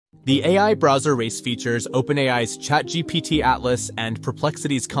The AI browser race features OpenAI's ChatGPT Atlas and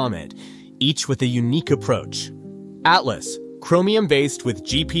Perplexity's Comet, each with a unique approach. Atlas, Chromium-based with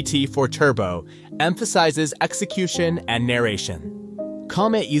GPT-4 Turbo, emphasizes execution and narration.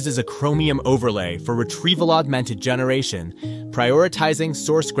 Comet uses a Chromium overlay for retrieval-augmented generation, prioritizing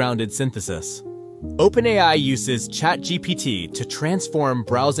source-grounded synthesis. OpenAI uses ChatGPT to transform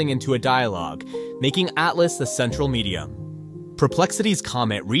browsing into a dialogue, making Atlas the central medium. Perplexity's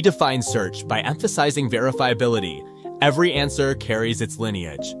Comet redefines search by emphasizing verifiability. Every answer carries its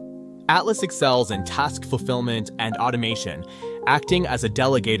lineage. Atlas excels in task fulfillment and automation, acting as a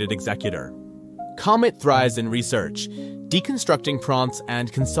delegated executor. Comet thrives in research, deconstructing prompts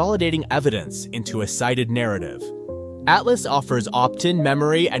and consolidating evidence into a cited narrative. Atlas offers opt-in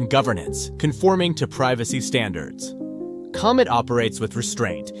memory and governance, conforming to privacy standards. Comet operates with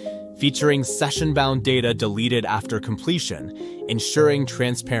restraint, featuring session-bound data deleted after completion, ensuring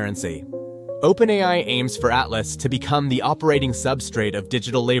transparency. OpenAI aims for Atlas to become the operating substrate of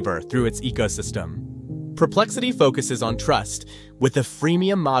digital labor through its ecosystem. Perplexity focuses on trust, with a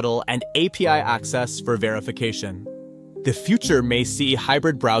freemium model and API access for verification. The future may see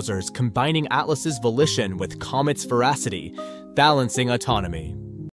hybrid browsers combining Atlas's volition with Comet's veracity, balancing autonomy.